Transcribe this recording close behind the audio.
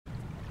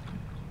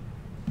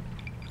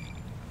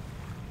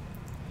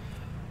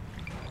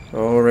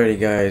Alrighty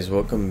guys,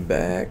 welcome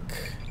back.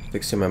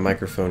 Fixing my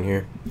microphone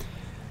here.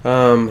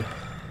 So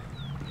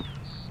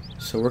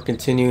we're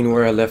continuing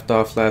where I left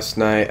off last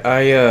night.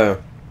 I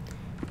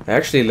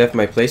actually left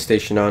my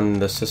PlayStation on.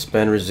 The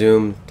suspend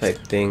resume type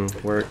thing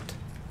worked.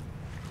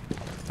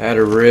 I had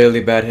a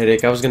really bad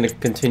headache. I was gonna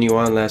continue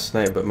on last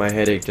night, but my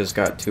headache just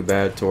got too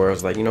bad to where I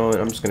was like, you know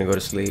what, I'm just gonna go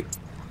to sleep.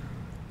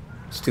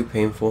 It's too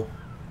painful.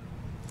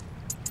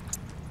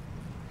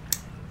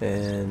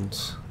 And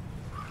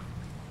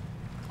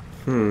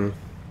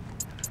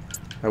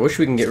I wish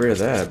we can get rid of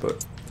that,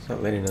 but it's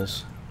not letting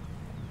us.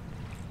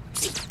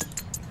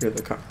 Here's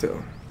the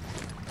cocktail.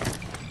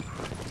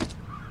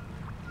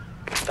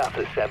 That's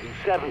a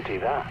 770,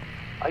 that.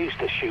 I used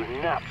to shoot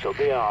naps up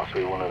the arse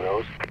with one of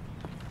those.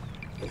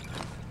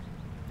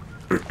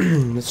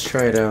 Let's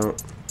try it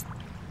out.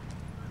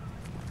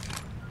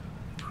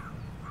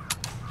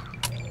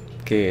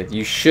 Okay,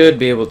 you should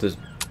be able to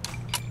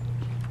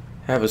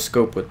have a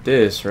scope with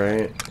this,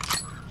 right?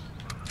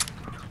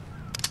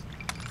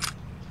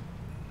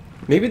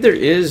 Maybe there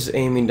is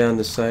aiming down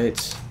the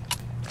sights.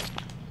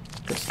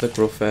 Let's look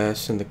real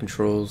fast in the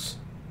controls.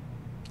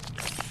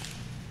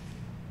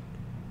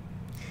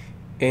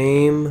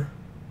 Aim,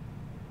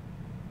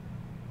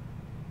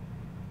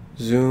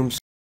 zoom,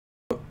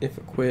 if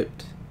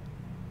equipped.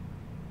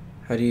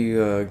 How do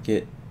you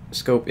get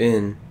scope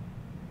in?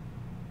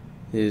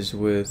 Is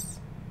with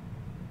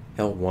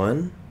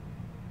L1?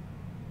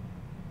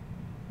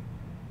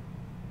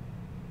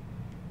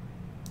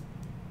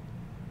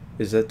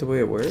 Is that the way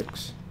it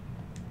works?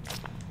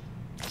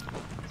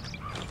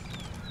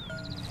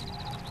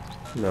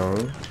 No.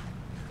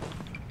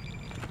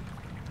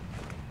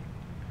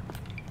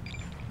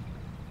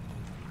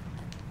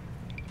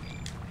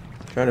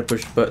 Trying to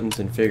push buttons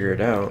and figure it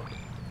out.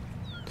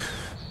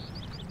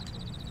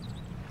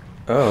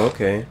 Oh,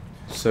 okay.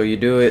 So you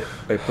do it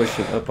by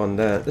pushing up on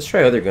that. Let's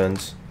try other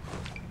guns.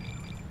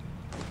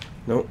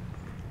 Nope.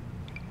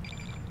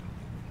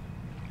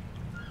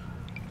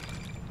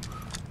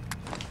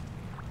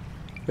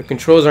 The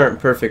controls aren't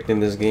perfect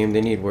in this game.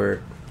 They need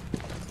work.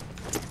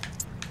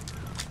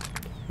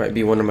 Might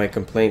be one of my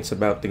complaints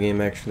about the game,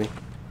 actually.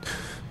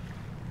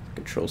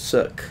 Controls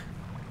suck.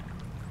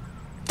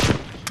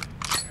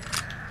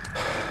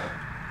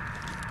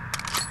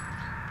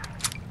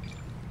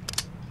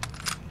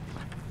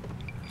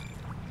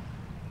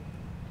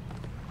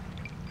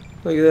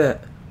 Look at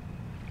that.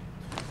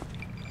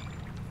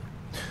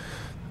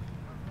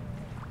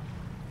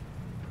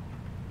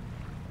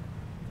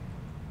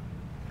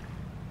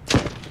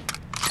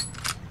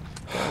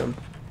 Got him.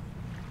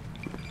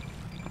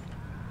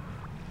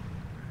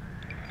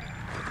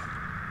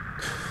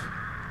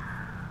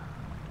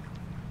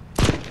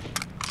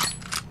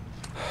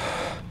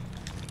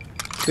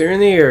 Clearing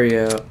the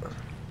area out.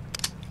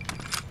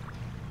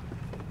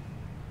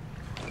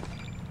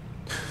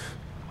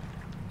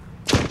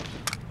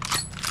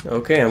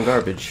 Okay, I'm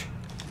garbage.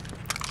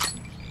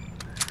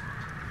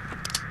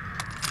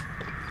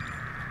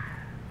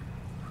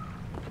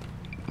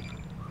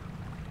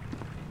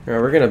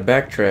 Alright, we're gonna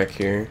backtrack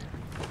here.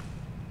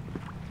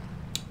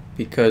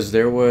 Because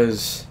there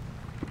was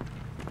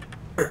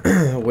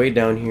a way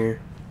down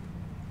here.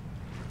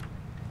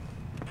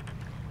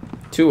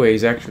 Two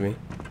ways, actually.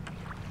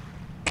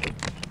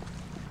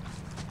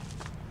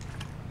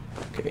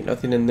 Okay,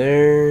 nothing in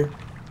there.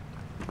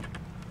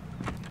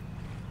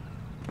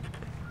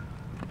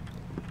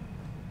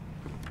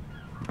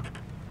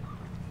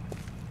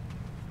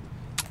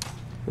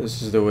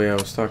 This is the way I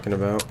was talking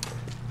about.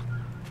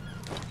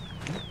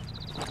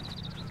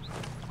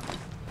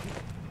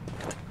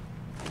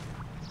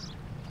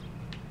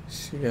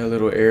 See, got a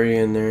little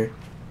area in there.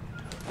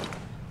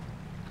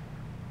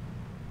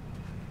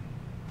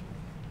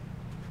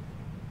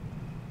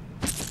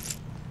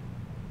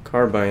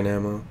 Carbine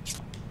ammo.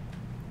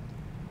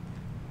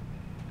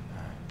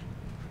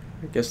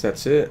 I guess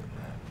that's it.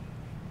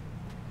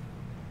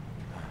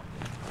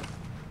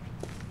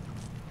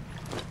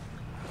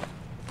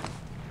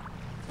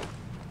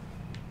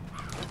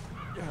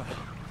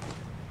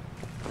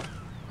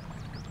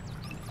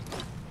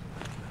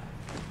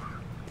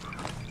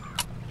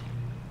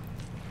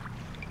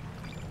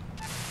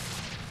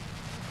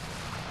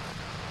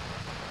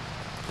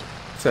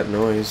 What's that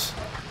noise?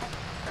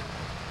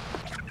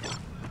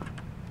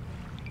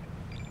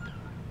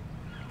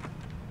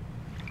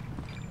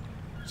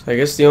 So I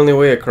guess the only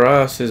way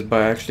across is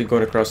by actually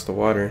going across the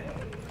water.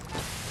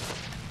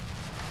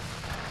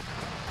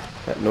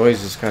 That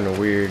noise is kind of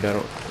weird. I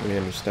don't really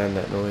understand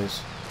that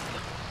noise.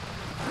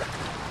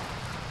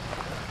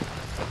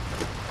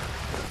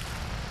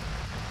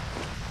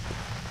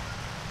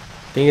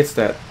 I think it's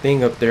that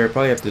thing up there. I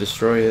probably have to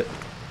destroy it.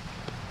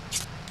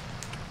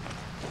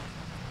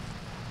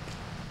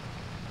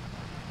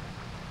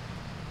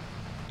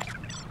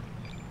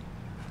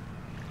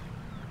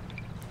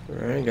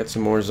 Alright, got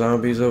some more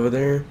zombies over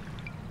there.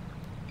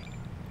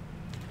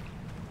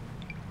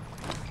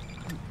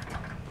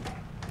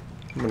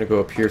 I'm gonna go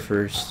up here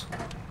first.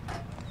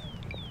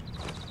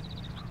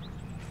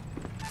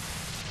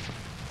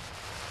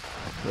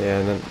 Yeah,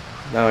 and then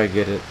Now I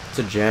get it. It's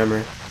a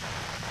jammer.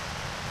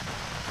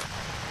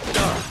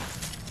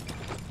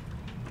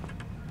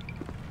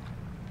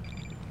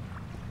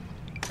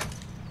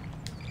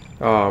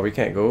 Oh, we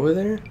can't go over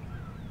there?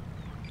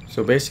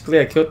 So basically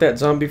I killed that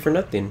zombie for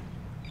nothing.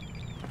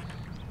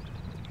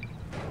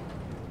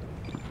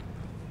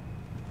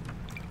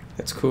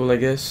 That's cool, I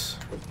guess.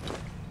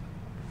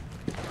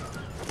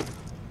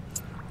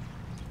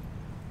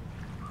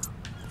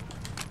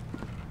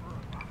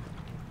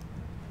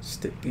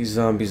 Stick these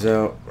zombies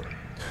out.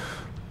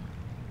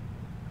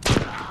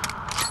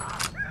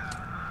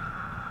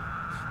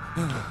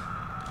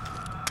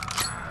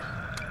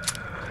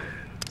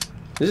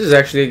 This is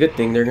actually a good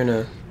thing. They're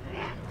gonna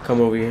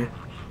come over here.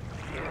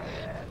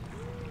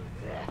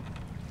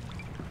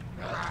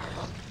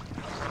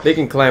 They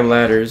can climb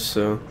ladders,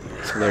 so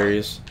it's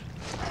hilarious.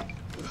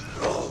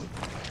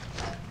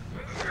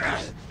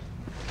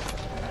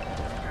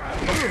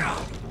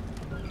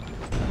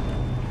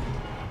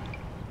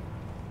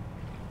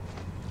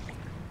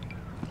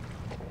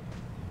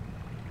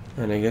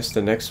 And I guess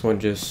the next one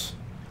just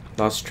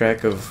lost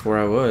track of where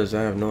I was.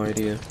 I have no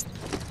idea.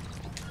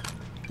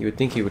 You would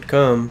think he would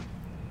come.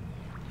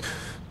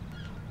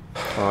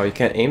 Oh, you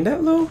can't aim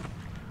that low?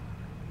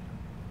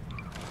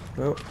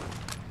 Well,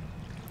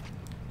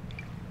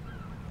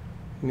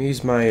 let me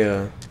use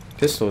my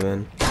pistol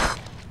then.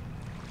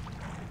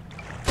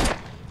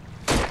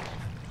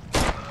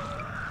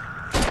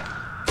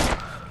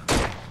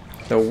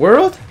 The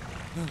world?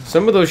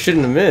 Some of those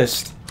shouldn't have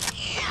missed.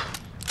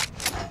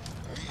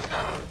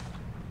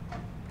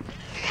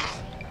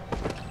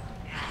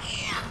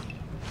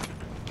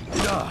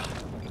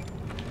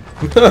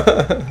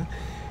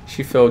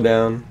 She fell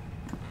down.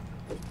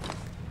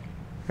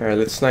 Alright,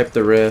 let's snipe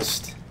the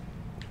rest.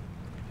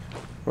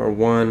 Or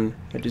one.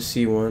 I just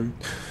see one.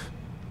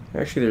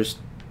 Actually, there's...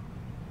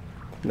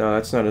 No,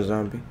 that's not a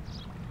zombie.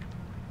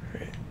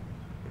 Alright.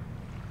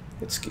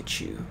 Let's get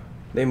you.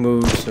 They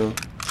move, so...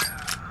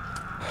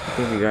 I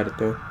think we got it,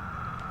 though.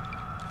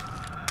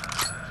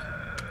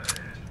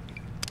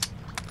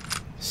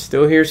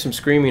 Still hear some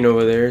screaming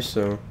over there,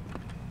 so...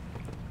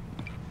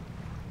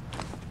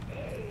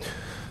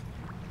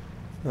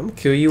 I'm gonna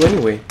kill you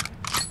anyway,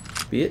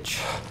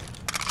 bitch.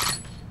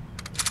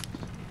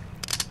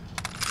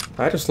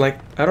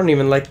 I don't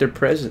even like their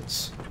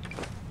presence.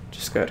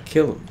 Just gotta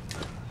kill them.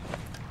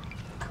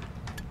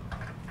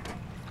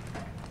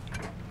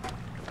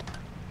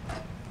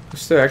 We're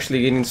still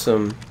actually getting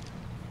some...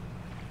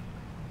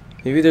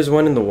 Maybe there's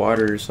one in the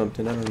water or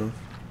something, I don't know.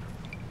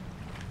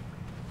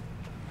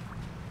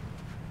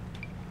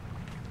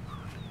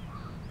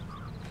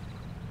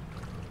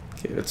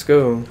 Okay, let's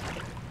go.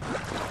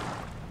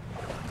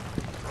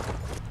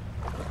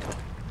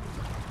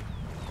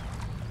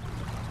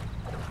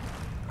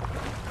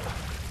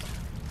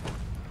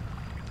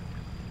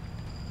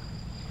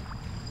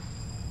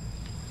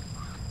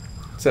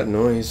 What's that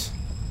noise?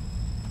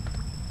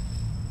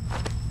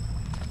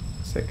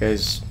 It's that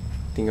guy's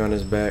thing on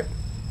his back.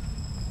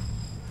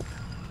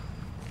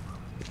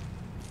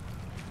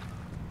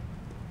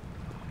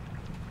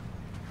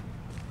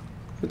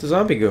 Where'd the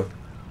zombie go?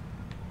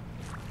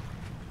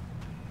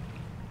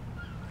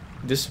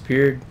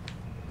 Disappeared.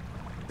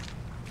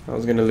 I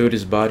was gonna loot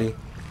his body.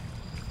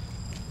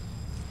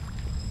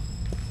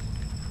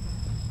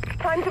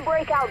 Time to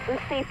break out some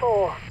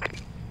C4.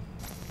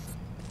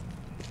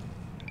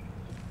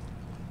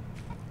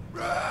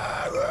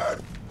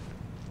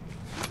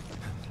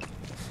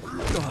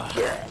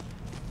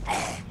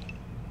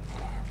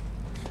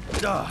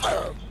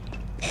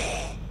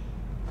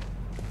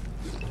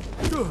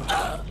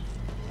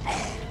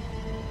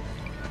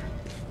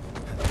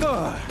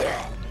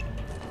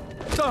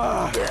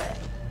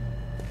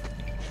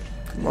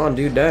 Come on,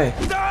 dude, die.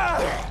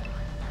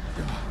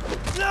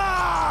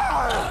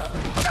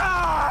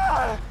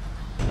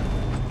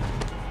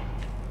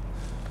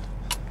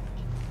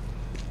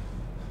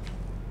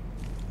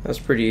 That's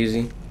pretty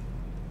easy.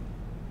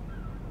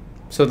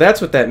 So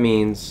that's what that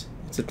means.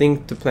 It's a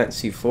thing to plant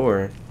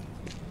C4.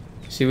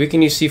 See, we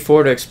can use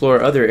C4 to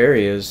explore other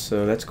areas,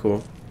 so that's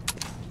cool.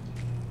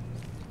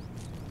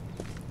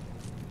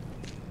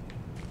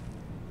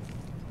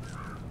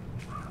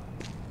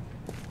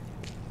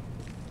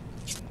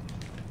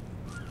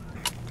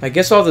 I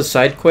guess all the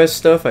side quest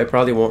stuff I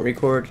probably won't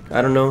record.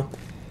 I don't know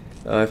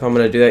if I'm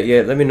gonna do that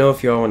yet. Let me know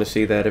if y'all want to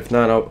see that. If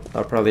not,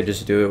 I'll probably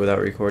just do it without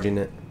recording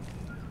it.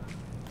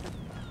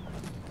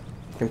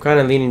 I'm kind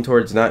of leaning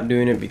towards not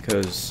doing it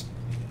because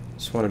I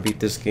just want to beat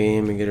this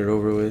game and get it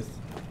over with.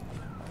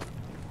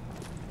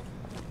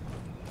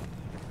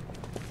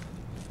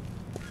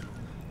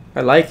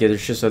 I like it,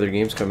 there's just other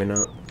games coming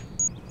out.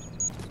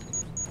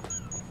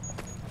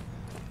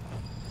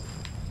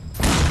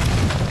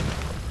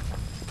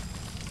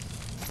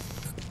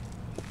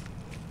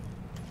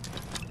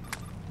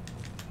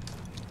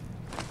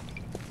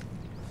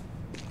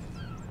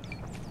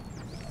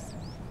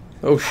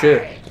 Oh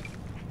shit.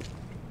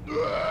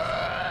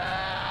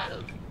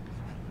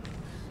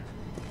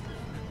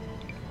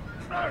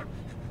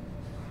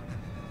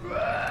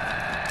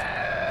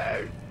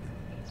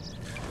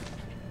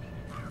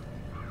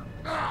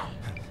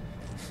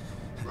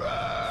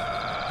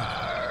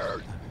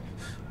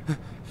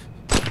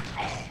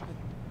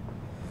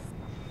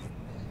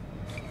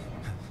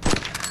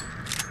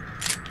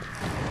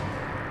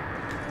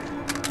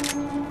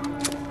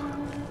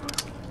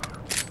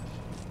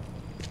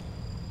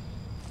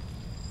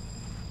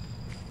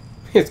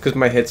 It's because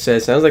my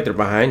headset sounds like they're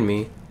behind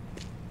me.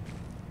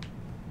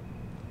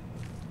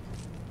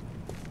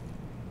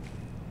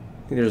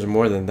 I think there's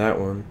more than that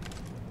one.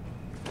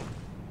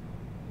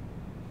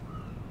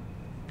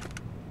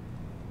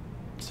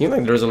 Seemed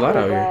like there's a lot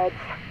out here.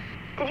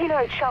 Did you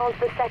know Charles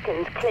II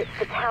clipped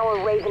the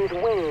Tower Raven's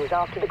wings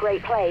after the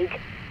Great Plague?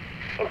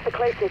 It's the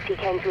closest he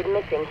came to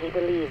admitting he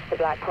believes the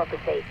Black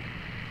Prophecy.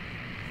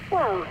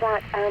 Well,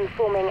 that and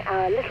forming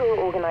our little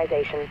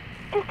organization,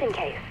 just in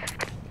case.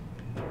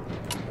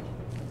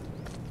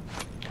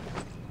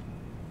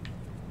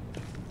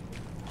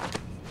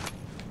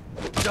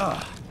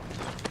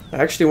 I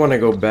actually want to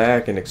go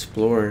back and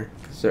explore.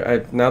 Cause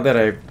now that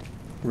I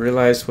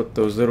realize what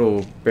those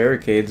little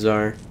barricades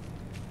are,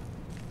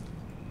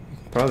 you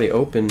can probably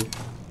open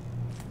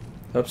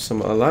up a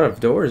lot of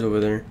doors over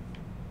there.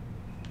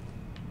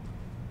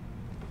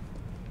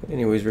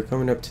 Anyways, we're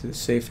coming up to the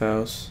safe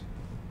house.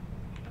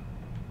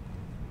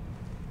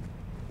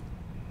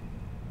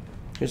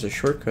 Here's a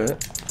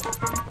shortcut.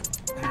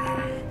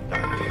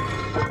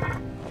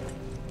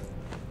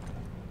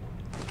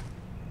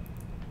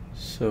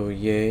 So,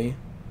 yay.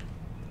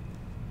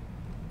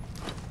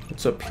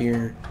 What's up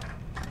here?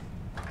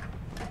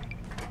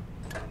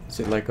 Is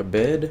it like a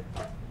bed?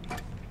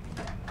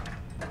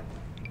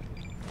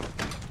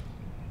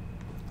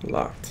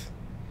 Locked.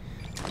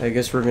 I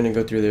guess we're gonna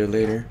go through there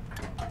later.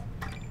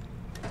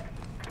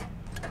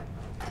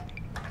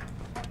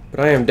 But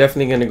I am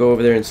definitely gonna go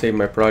over there and save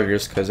my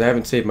progress, because I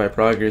haven't saved my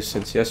progress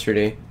since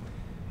yesterday.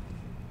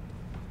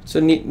 It's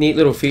a neat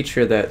little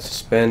feature, that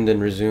suspend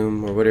and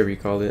resume, or whatever you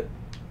call it.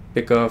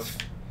 Pick off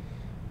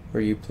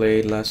where you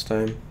played last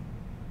time.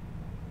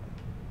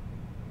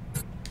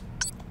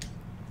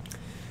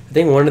 I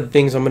think one of the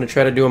things I'm going to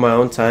try to do on my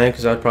own time,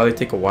 because that'll probably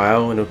take a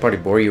while and it'll probably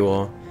bore you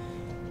all,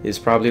 is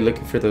probably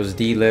looking for those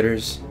D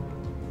letters.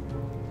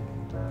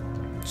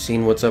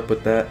 Seeing what's up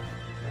with that.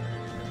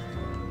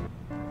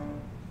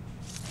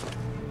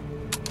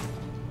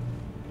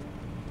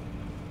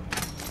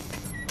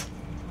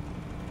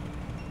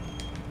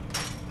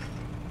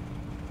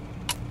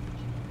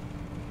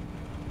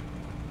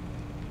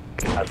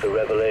 As the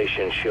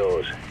revelation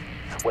shows,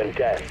 when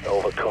death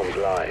overcomes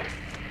life,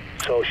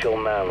 so shall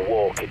man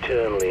walk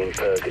eternally in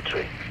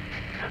purgatory,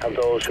 and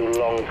those who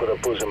long for the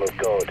bosom of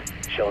God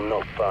shall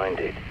not find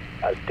it,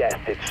 as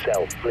death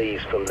itself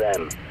flees from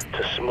them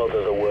to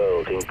smother the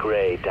world in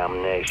grey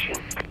damnation.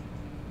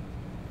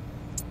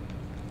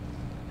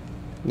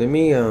 Let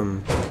me,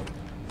 I'm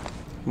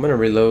gonna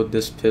reload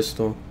this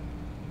pistol.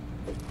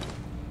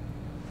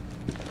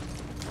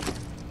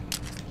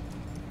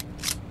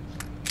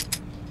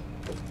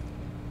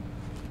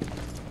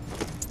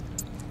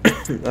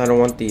 I don't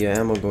want the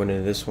ammo going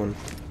into this one.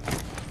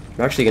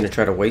 I'm actually going to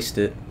try to waste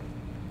it.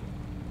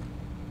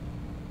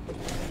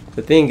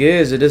 The thing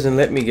is, it doesn't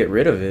let me get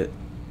rid of it.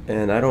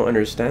 And I don't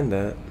understand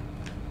that.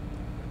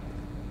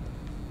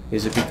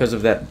 Is it because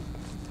of that?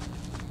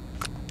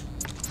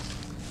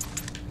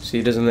 See,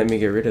 it doesn't let me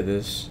get rid of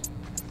this.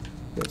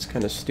 That's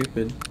kind of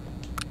stupid.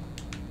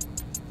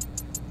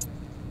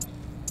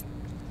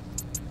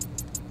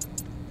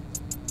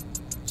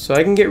 So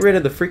I can get rid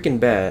of the freaking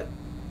bat,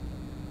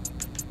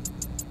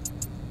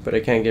 but I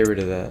can't get rid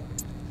of that.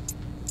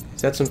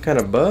 Is that some kind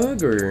of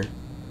bug, or?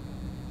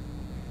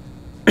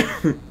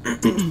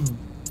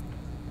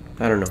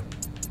 I don't know.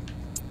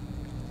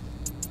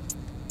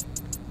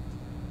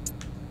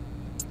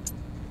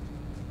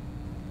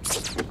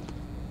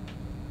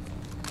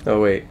 Oh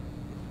wait.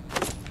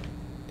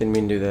 Didn't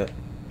mean to do that.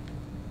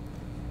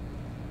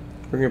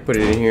 We're gonna put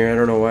it in here. I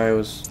don't know why I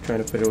was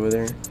trying to put it over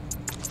there.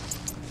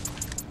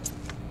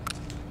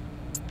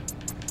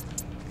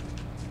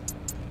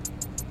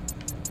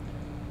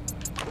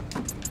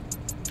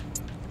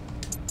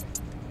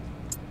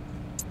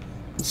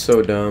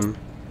 So dumb.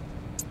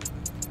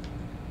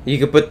 You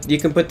can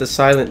put the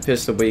silent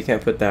pistol, but you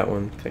can't put that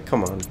one. Okay,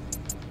 come on.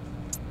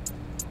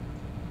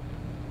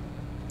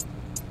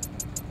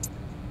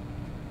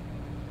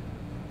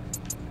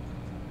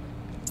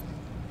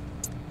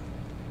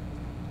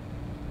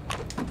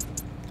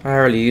 I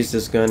already used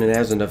this gun and it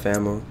has enough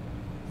ammo.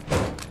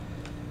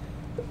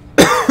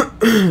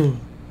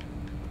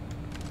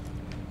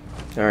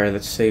 Alright,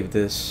 let's save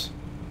this.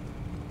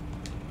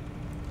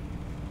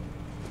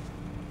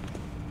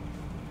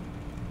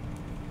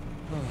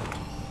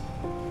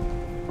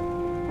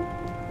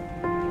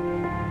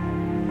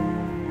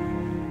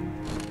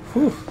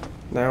 Whew.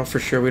 Now for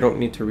sure we don't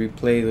need to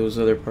replay those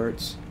other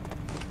parts.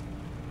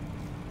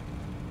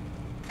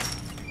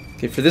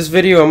 Okay, for this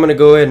video I'm gonna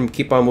go ahead and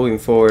keep on moving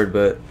forward,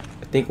 but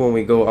I think when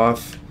we go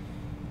off,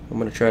 I'm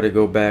gonna try to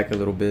go back a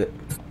little bit.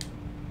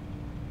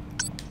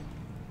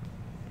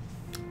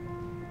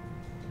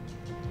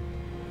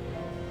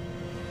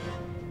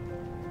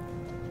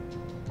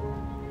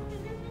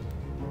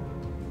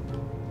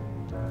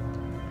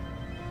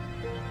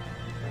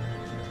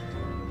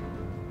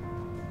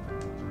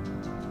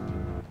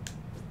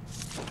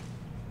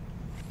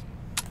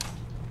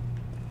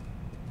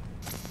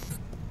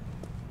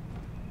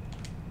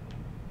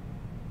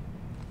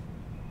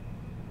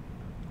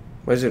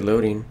 Why is it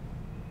loading?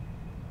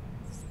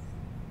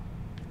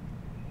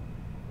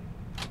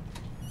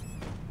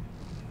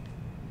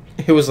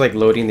 It was like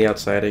loading the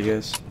outside, I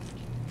guess.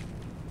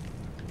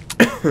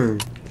 I'm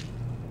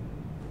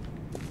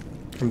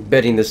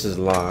betting this is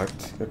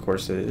locked. Of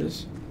course it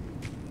is.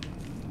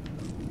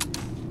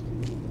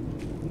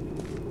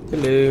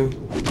 Hello.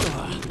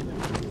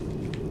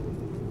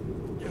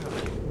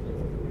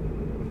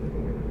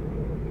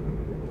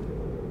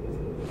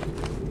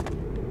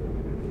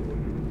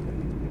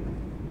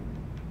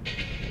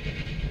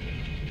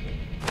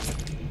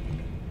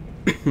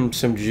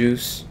 Some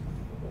juice.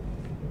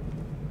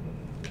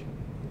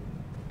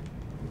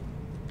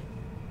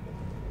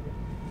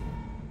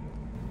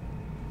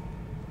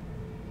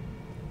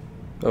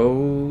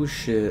 Oh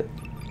shit.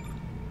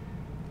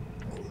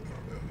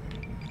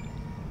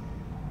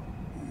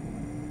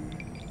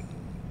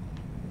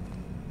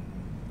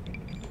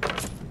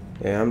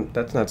 Yeah,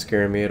 that's not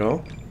scaring me at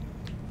all.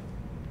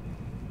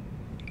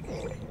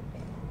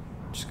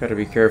 Just gotta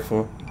be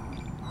careful.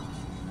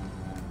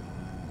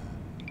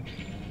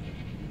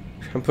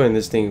 I'm putting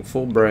this thing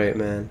full bright,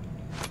 man.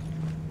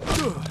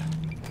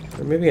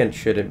 Or maybe I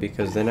shouldn't,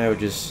 because then I would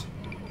just...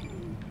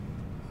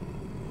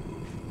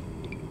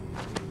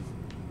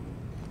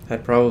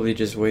 I'd probably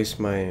just waste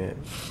my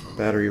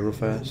battery real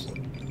fast.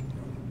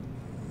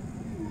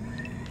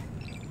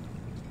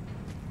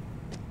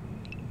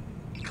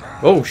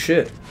 Oh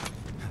shit!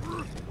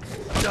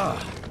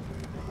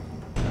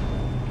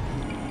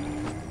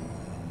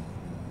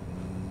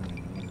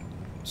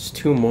 It's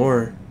two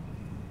more.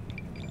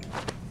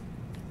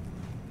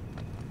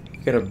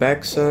 Got a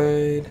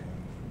backside.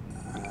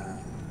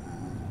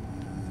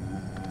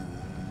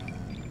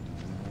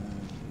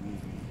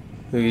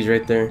 Ooh, he's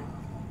right there.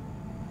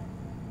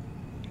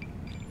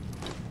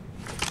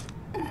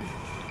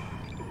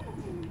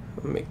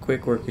 I'll make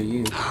quick work of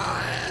you.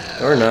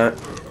 Or not.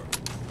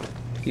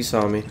 He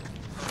saw me.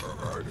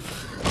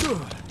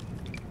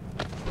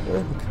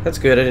 That's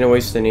good, I didn't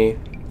waste any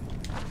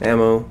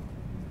ammo.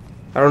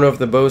 I don't know if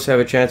the bows have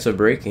a chance of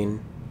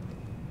breaking.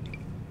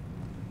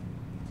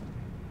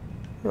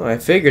 Oh, I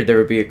figured there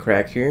would be a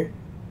crack here.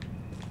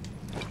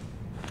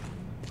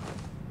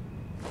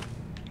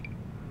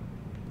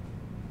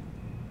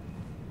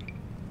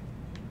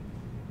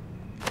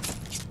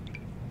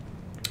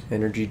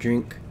 Energy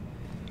drink.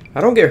 I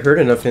don't get hurt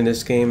enough in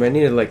this game. I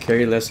need to like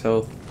carry less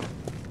health.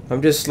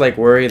 I'm just like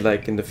worried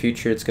like in the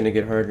future it's gonna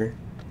get harder.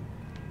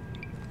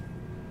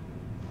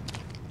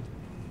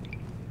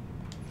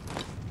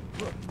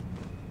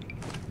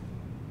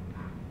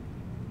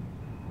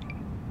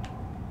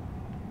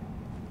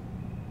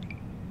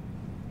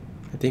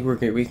 I think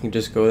we can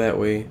just go that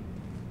way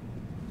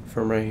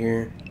from right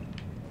here.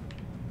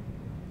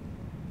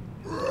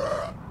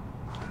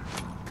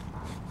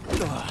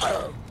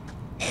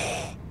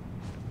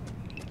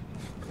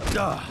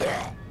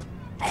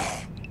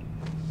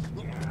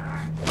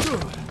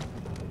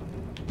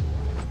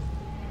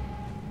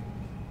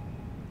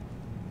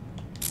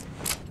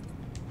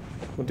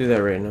 We'll do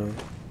that right now.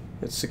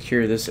 Let's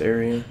secure this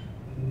area.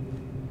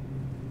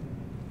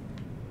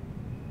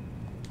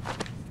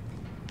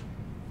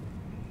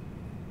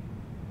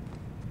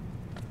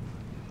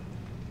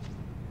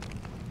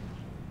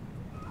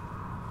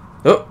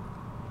 Oh!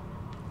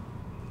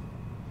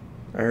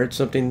 I heard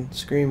something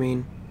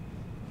screaming.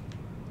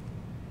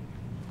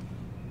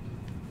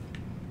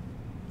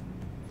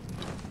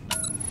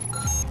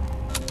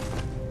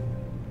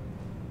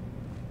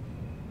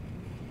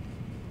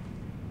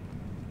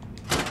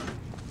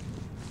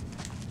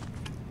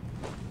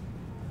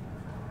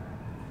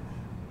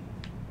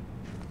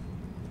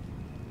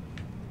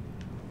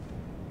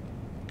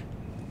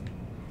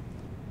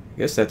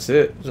 I guess that's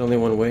it. There's only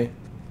one way.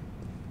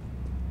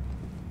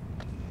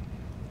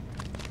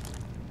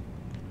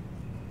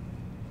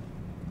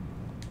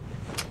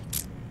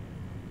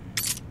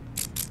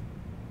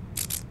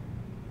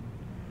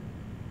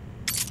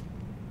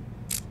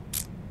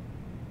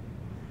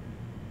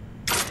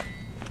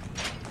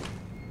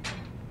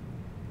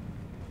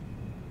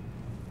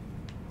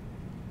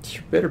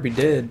 You better be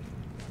dead.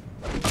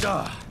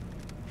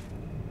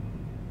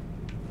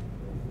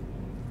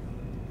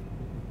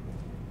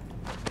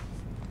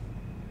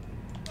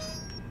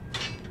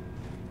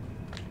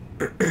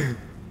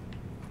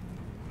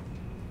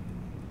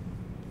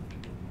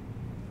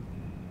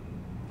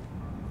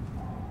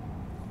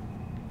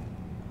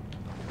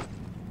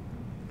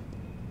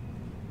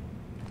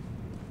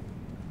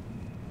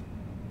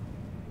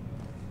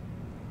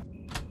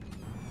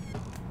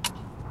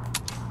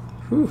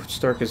 Whew, it's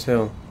dark as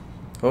hell.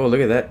 Oh,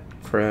 look at that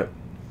crap.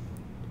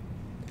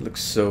 It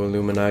looks so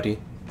Illuminati.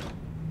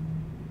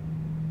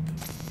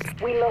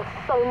 We lost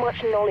so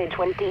much knowledge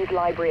when Dee's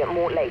library at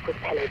Mortlake was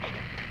pillaged.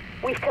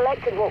 We've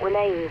collected what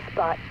remains,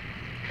 but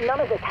none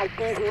of us has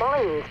Dee's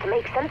mind to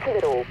make sense of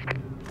it all.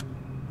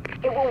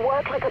 It will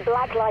work like a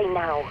black light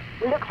now.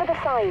 Look for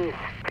the signs.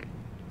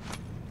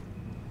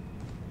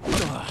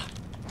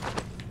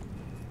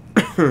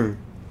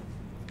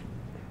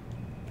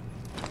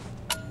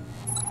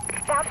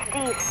 That's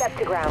Dee's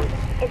scepter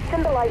It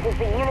symbolizes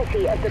the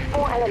unity of the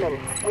four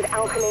elements with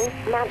alchemy,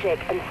 magic,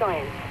 and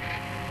science.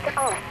 To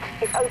us,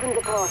 it opens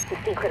a path to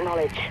secret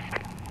knowledge.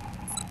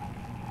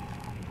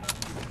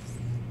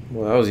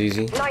 Well, that was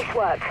easy. Nice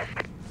work.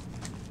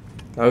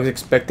 I was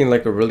expecting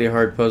like a really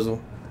hard puzzle.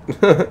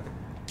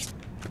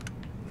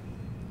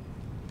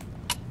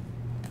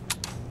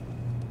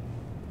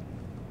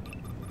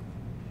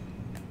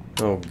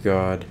 Oh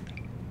god.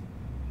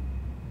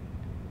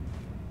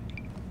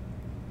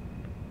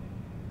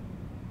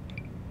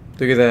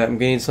 Look at that, I'm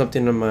getting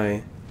something on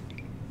my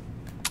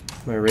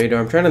radar.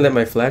 I'm trying to let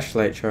my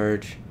flashlight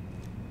charge.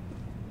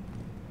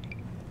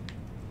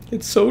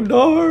 It's so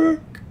dark.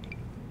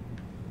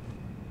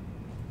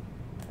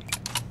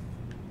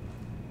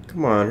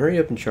 Come on, hurry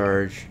up and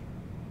charge.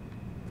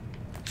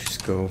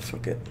 Just go,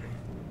 fuck it.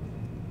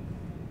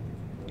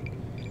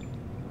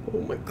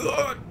 Oh my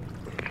god.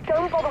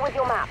 Don't bother with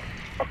your map.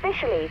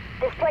 Officially,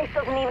 this place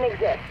doesn't even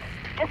exist.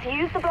 Just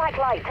use the black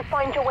light to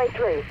find your way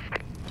through.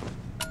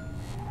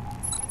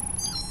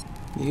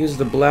 Use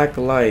the black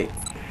light.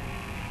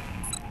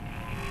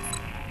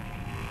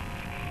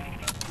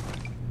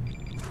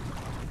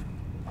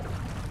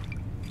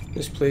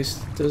 This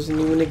place doesn't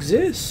even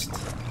exist.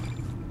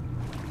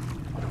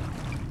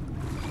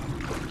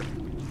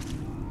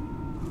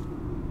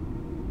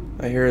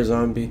 I hear a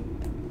zombie.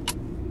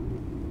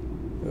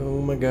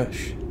 Oh my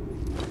gosh.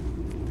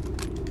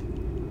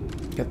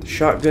 Got the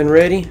shotgun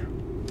ready.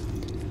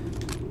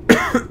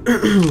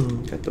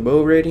 Got the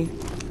bow ready.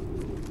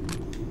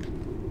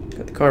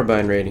 Got the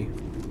carbine ready.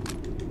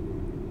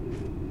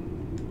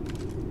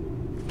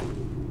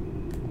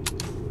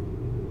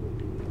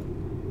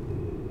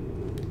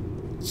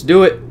 Let's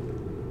do it.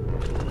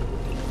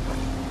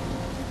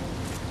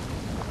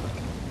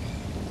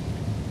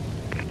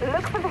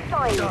 Look for the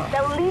signs.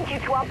 They'll lead you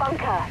to our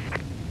bunker.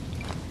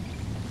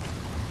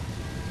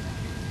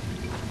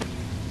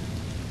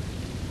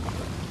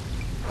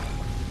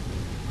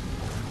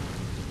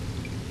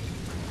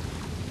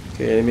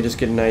 Okay, let me just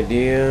get an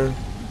idea.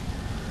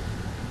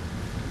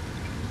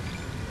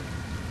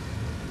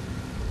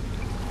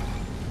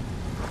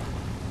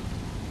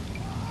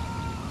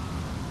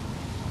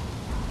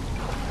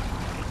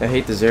 I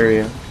hate this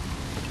area.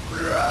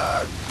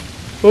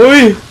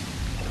 Oi!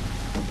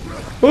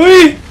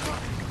 Oi!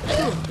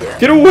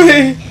 Get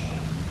away!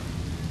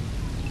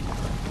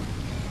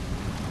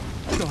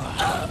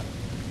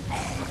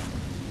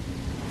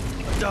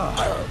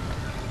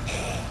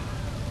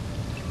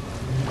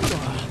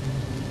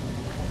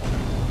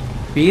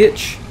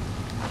 Bitch.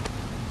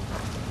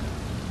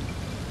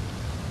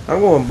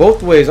 I'm going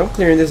both ways. I'm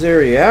clearing this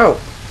area out.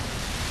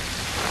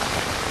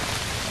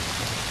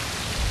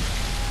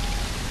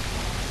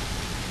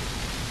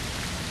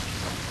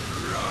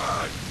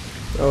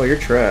 Oh, you're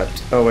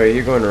trapped. Oh wait,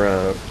 you're going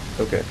around.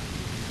 Okay.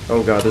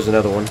 Oh god, there's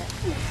another one.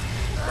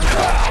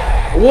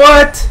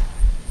 What?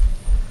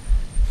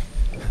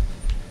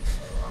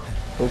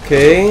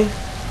 Okay.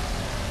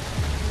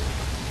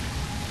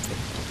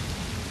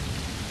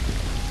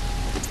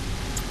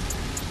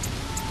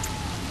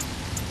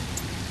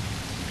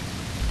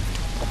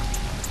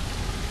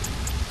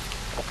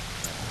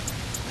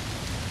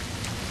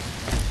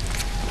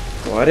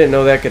 Well, I didn't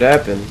know that could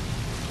happen.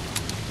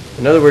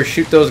 In other words,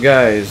 shoot those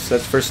guys.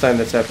 That's the first time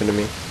that's happened to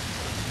me.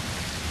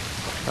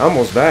 I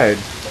almost died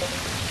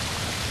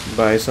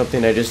by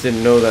something I just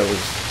didn't know that was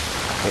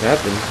what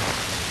happened.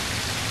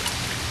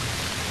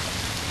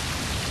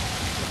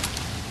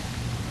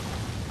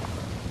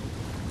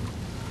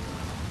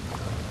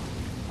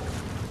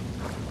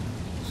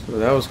 So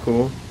that was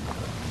cool.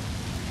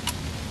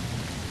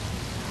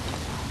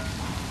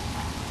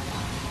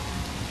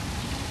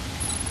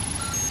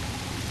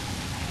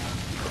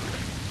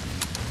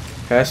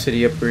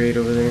 Capacity upgrade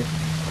over there.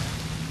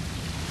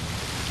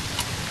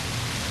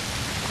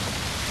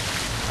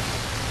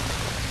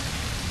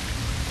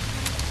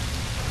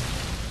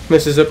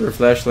 Messes up her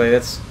flashlight.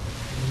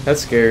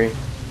 That's scary.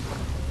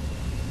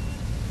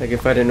 Like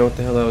if I didn't know what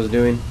the hell I was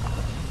doing.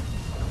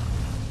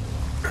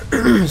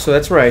 So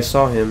that's where I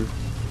saw him.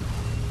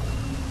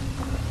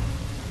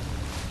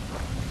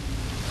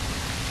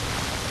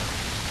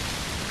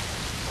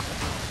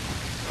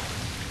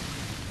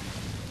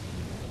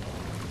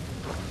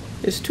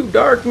 It's too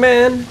dark,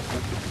 man.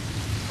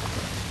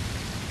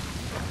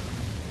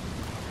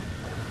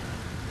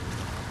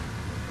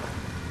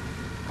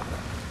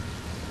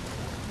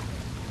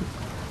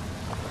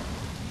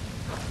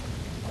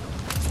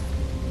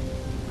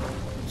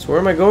 So where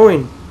am I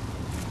going?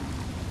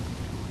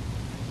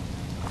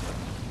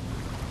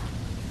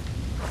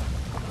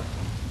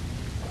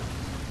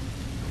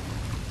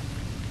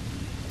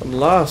 I'm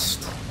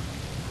lost.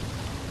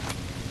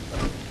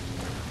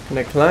 Can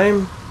I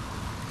climb?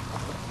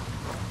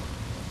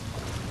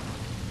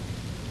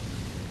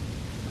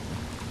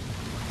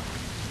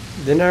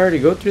 Didn't I already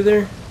go through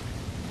there?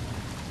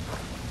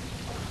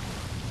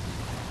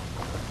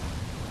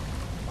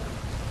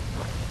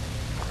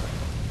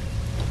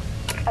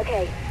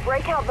 Okay,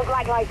 break out the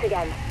black lights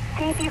again.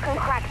 See if you can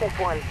crack this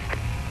one.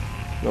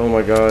 Oh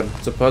my god,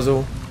 it's a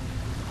puzzle.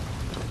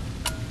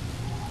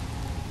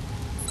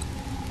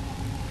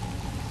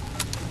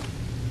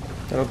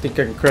 I don't think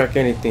I can crack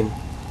anything.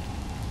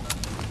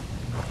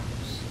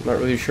 I'm not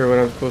really sure what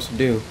I'm supposed to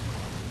do.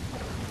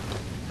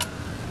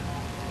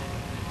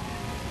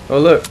 Oh,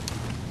 look.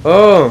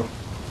 Oh,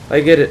 I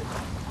get it.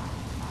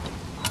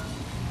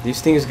 These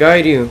things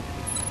guide you.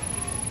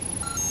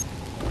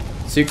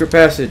 Secret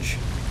passage.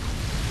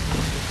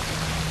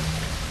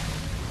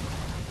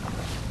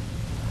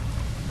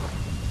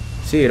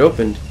 See, it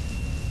opened.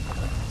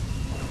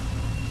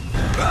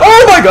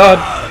 Oh my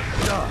god!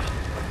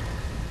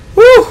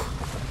 Woo!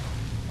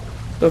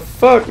 The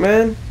fuck,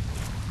 man?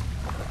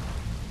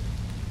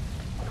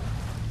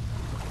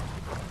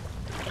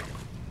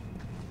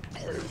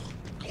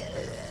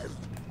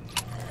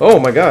 Oh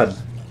my god.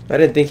 I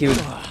didn't think he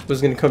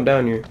was gonna come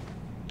down here.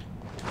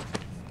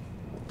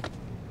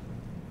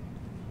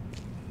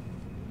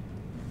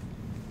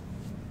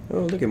 Oh,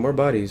 look at more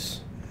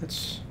bodies.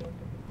 That's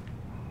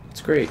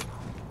great.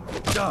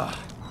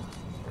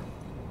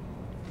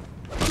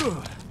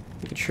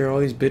 Making sure all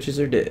these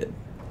bitches are dead.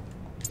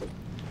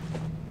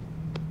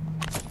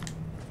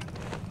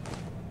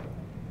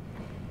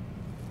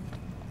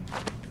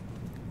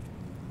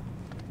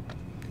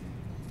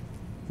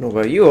 I don't know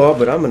about you all,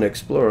 but I'm gonna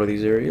explore all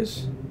these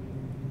areas.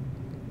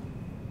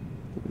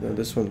 Now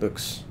this one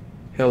looks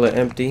hella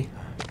empty.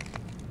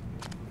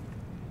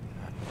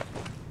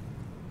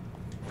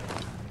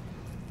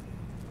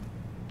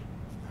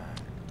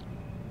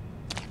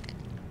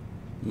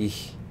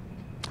 Eek.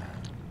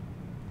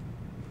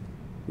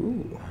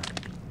 Ooh.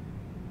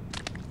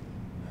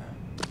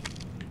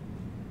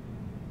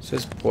 It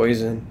says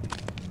poison.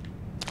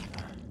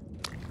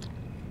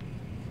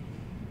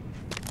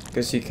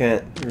 Guess you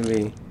can't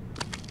really.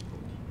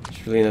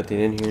 There's really nothing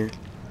in here.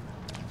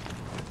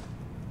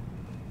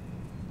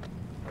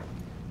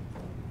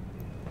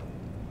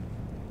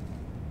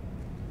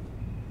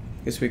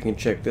 Guess we can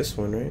check this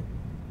one, right?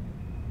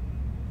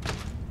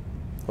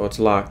 Oh, it's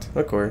locked.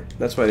 Okay,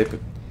 that's why they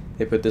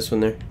put this one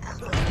there.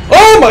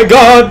 Oh my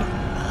god!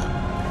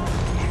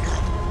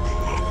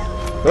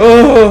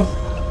 Oh!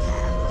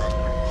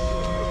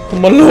 Oh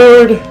my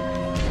lord!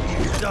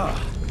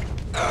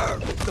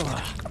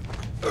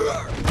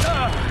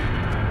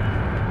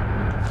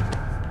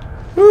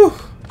 Whew.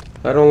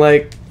 I don't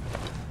like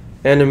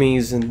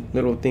enemies and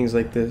little things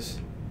like this.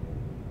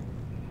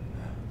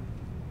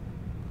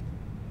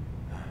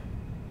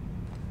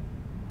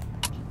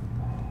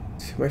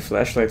 My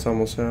flashlight's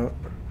almost out.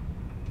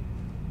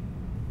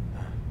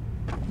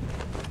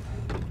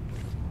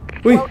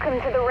 Wait.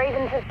 Welcome to the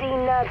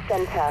Ravensden Nerve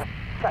Center,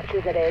 such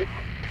as it is.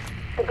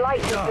 The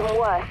blight has been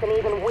worse than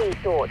even we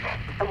thought,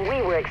 and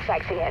we were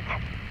expecting it.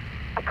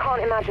 I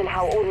can't imagine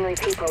how ordinary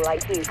people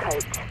like you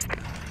coped.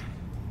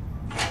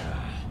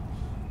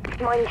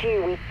 Mind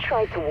you, we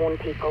tried to warn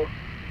people.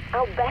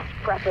 Our best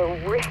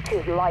prepper risked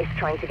his life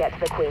trying to get to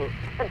the Queen,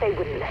 but they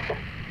wouldn't listen.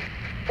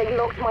 They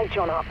locked my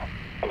John up,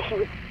 and he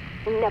was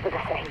never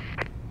the same.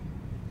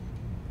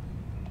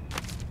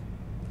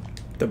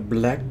 The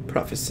Black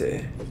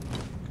Prophecy.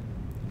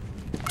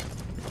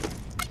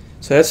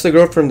 So that's the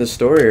girl from the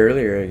story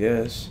earlier, I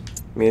guess.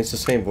 I mean, it's the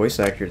same voice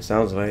actor, it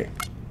sounds like.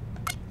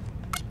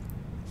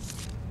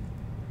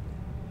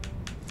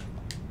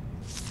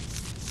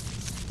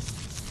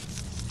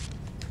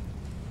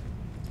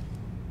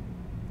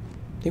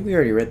 I think we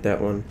already read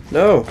that one.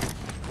 No!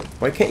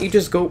 Why can't you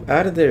just go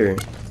out of there?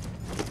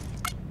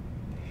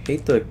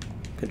 Hate the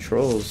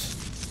controls.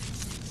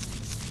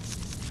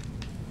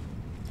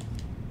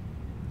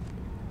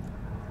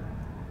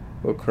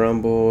 Will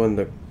crumble and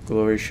the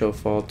glory shall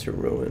fall to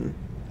ruin.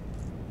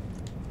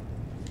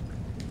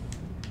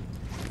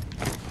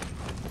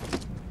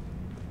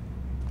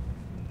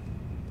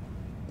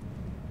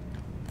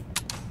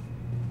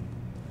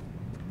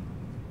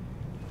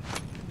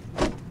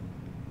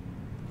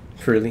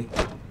 Really?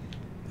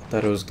 I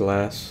thought it was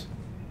glass.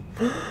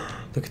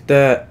 Look at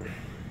that.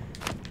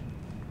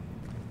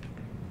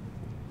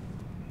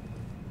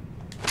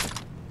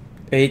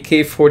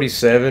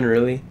 AK-47,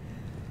 really?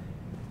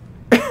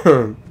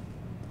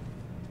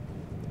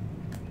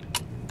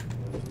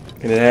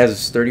 And it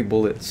has 30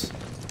 bullets.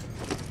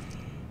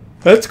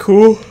 That's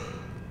cool.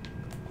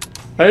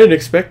 I didn't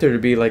expect there to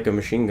be like a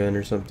machine gun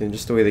or something,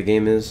 just the way the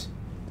game is.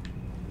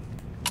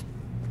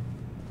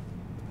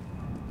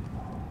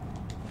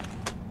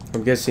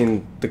 I'm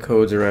guessing the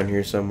code's around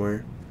here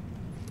somewhere.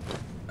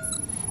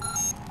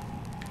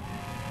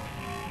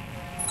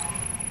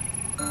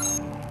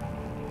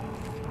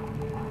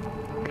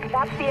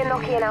 That's the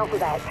Enochian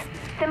alphabet.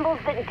 Symbols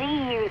that D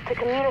used to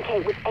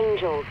communicate with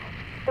angels.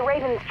 The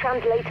Ravens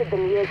translated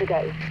them years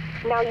ago.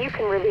 Now you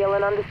can reveal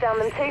and understand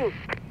them too.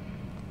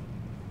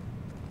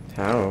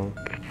 How?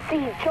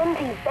 See, John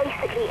D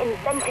basically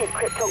invented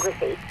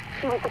cryptography.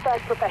 He was the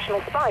first professional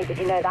spy, did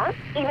you know that?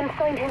 Even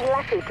signed his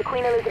letters to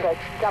Queen Elizabeth,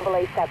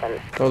 007.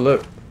 Oh,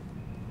 look.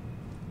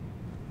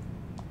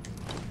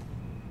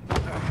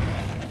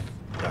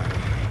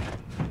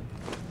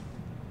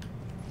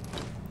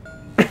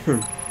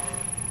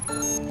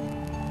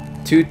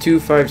 Two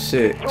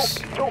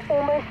 256. You're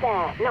almost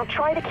there. Now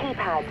try the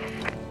keypad.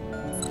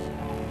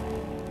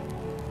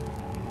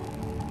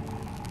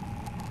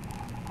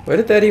 What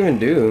did that even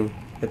do?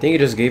 I think it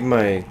just gave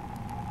my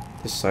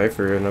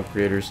decipher an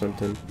upgrade or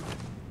something.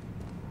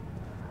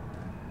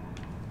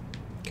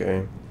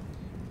 Okay.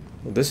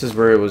 Well, this is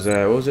where it was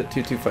at. What was it?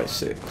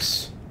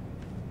 2256.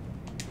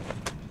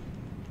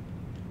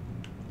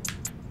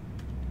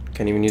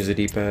 Can't even use the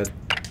D-pad.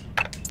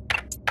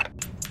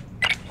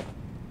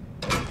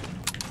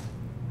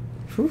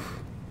 Whew.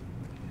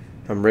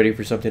 I'm ready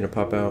for something to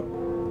pop out.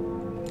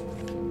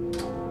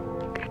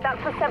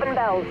 That's the 7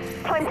 bells.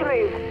 Time to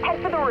move.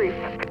 Head for the roof.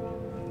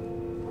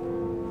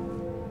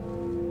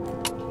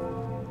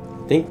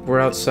 I think we're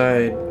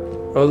outside.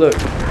 Oh, look.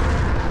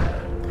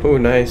 Oh,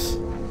 nice.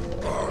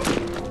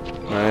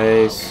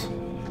 Nice.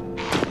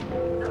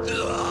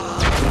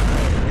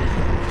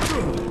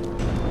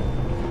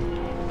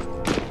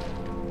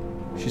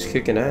 She's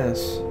kicking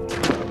ass.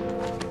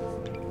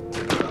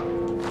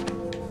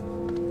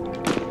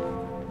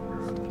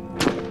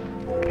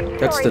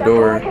 That's Sorry, the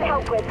door. That's all I can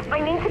help with. I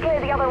need to clear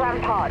the other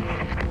ramparts.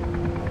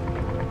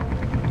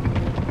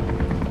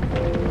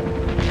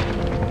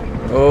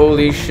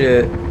 Holy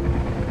shit.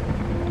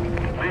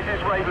 This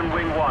is Raven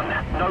Wing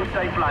 1. No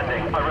safe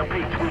landing. I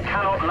repeat, we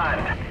cannot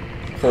land.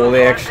 Oh,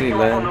 they actually On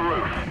land. the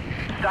roof.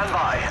 Stand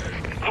by.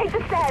 Take the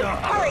stairs.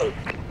 Hurry.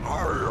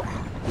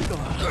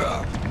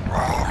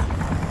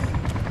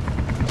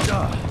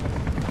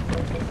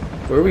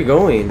 Where are we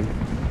going?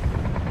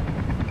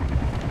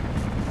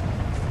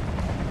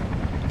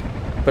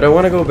 But I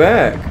want to go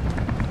back.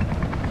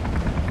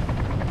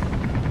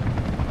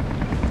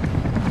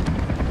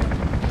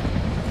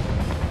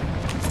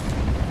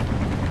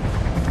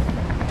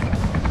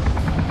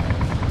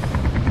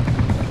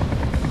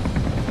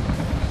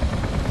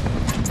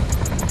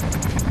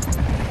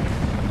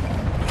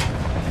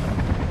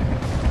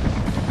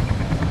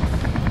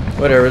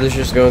 Whatever, let's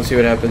just go and see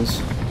what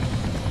happens.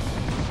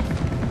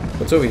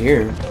 What's over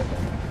here?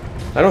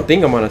 I don't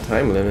think I'm on a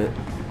time limit.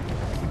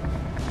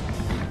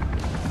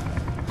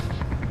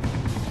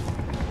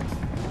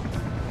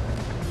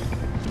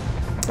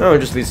 Oh, it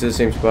just leads to the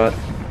same spot.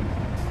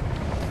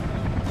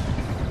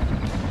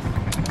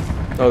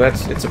 Oh,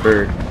 it's a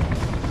bird.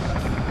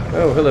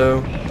 Oh,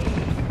 hello.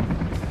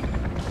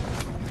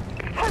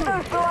 Put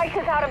those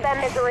delighters out of their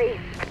misery.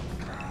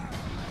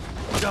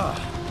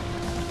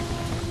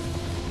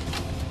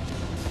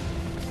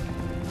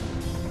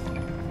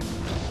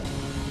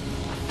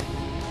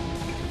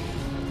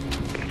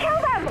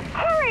 Kill them!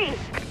 Hurry!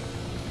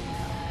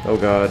 Oh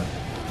god.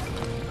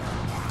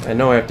 I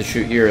know I have to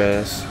shoot your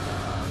ass.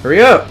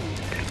 Hurry up!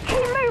 Keep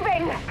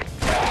moving!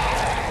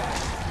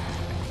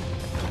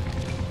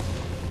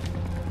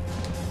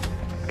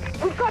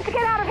 We've got to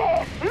get out of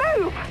here!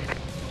 Move!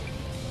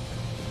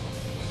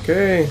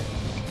 Okay.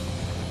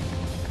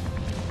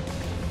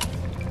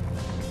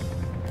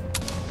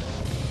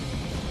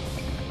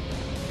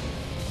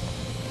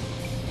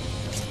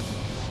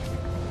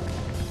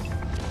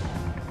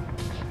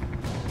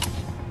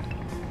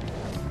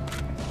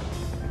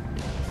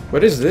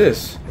 What is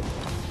this?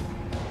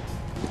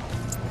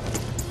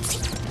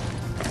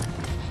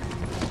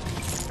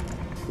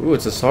 Ooh,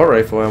 it's assault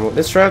rifle ammo.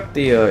 Let's try out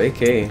the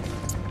AK.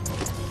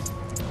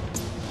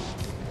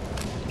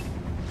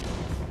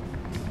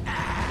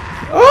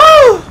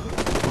 Oh!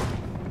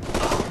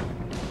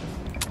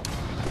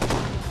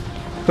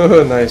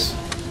 Nice.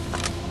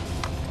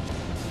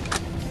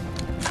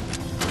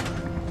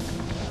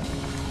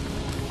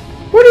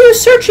 What are you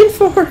searching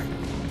for?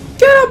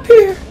 Get up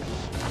here!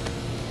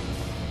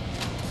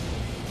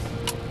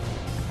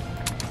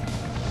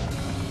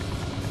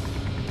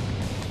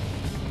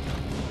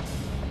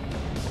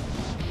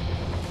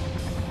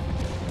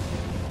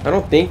 I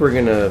don't think we're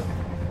gonna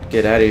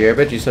get out of here. I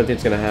bet you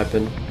something's gonna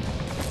happen.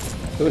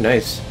 Ooh,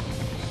 nice.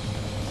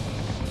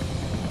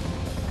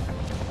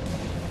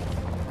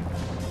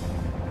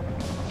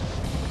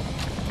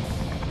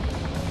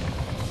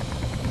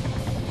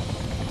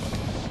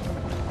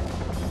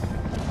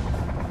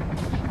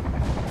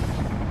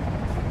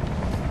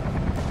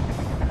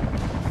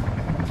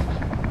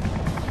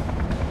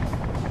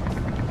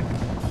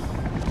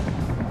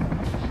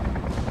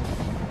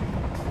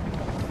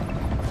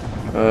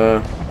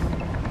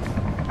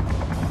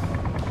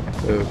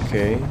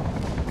 Okay.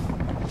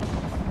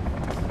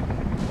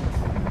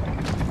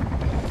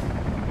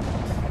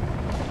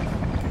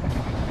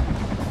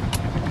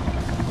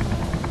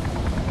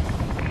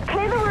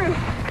 Clear the roof!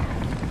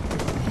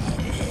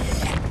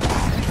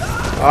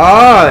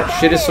 Ah, that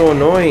shit is so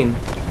annoying.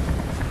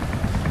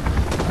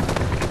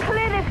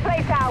 Clear this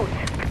place out!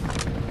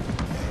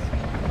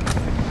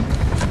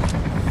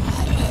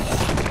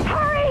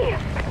 Hurry!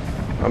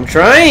 I'm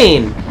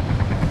trying.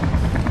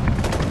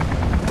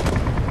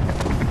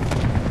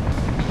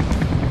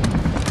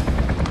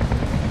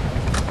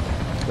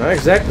 Not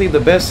exactly the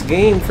best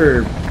game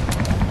for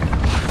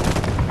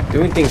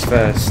doing things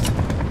fast.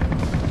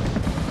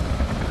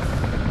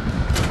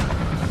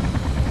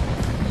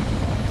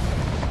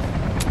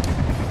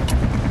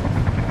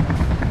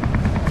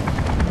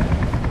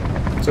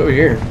 It's over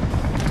here.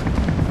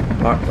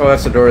 Lock. Oh,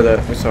 that's the door that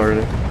I saw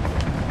already.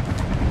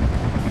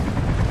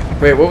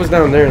 Wait, what was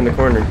down there in the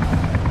corner?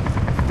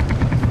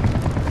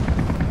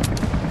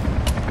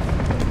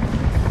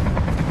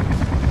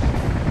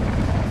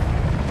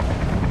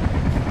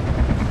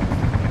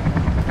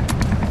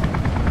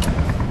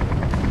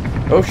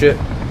 Oh shit.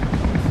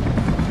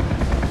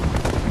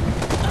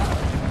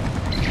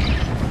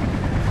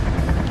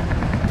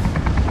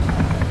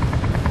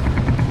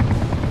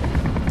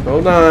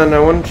 Hold on, I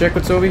want to check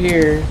what's over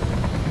here.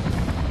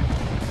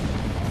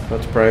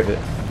 That's private.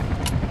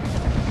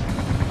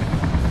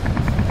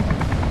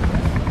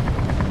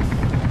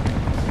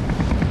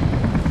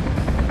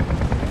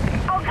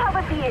 I'll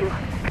cover for you.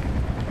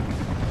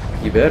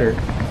 You better.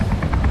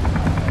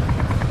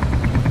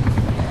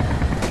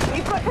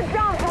 You've got to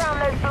dance around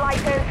those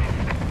blighters.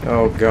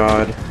 Oh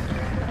god.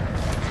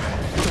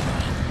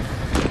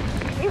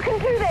 You can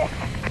do this.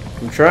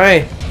 I'm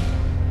trying.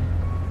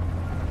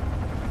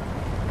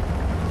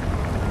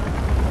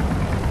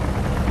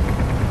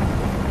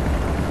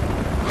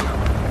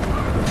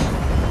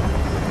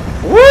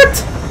 What?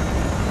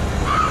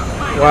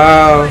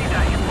 Wow.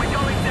 We're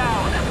going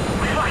down.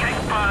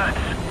 Fucking birds.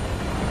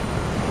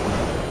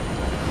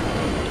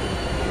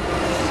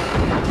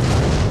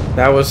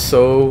 That was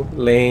so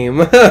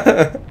lame.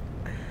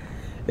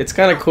 It's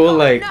kind of cool,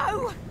 like.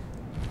 No!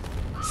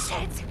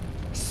 Shit!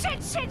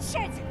 Shit, shit,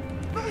 shit!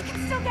 But we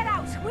can still get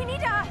out. We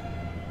need a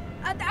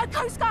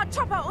Coast Guard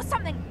chopper or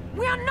something.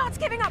 We are not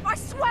giving up, I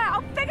swear.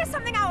 I'll figure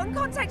something out and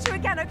contact you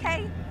again,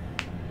 okay?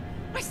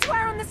 I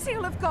swear on the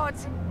seal of God.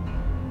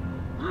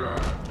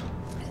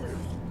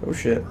 Oh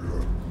shit.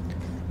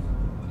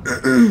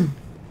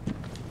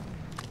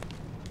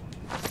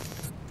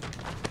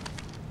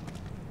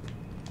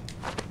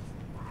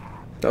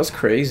 That was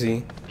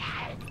crazy.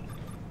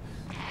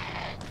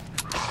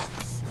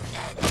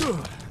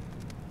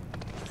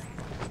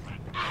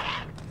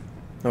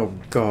 Oh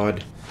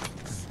god.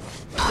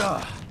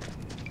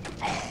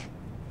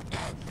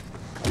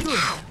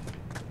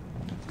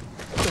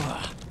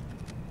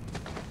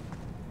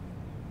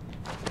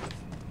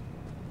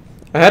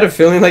 I had a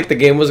feeling like the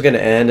game was gonna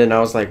end, and I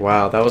was like,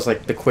 wow, that was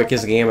like the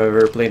quickest game I've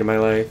ever played in my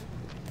life.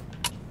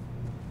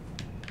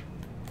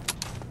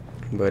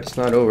 But it's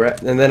not over.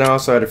 And then I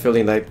also had a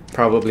feeling like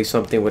probably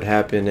something would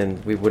happen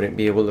and we wouldn't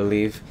be able to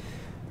leave.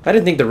 I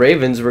didn't think the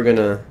Ravens were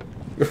gonna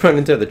run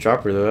into the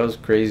chopper though. That was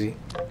crazy.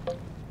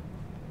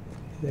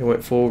 They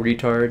went full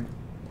retard.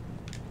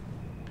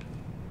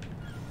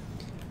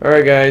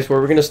 Alright guys,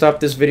 well we're gonna stop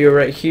this video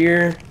right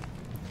here.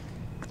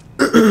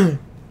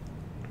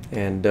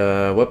 And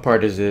what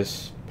part is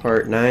this?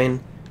 Part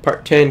 9?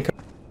 Part 10.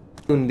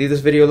 Leave this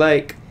video a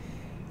like.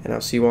 And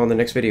I'll see you all in the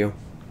next video.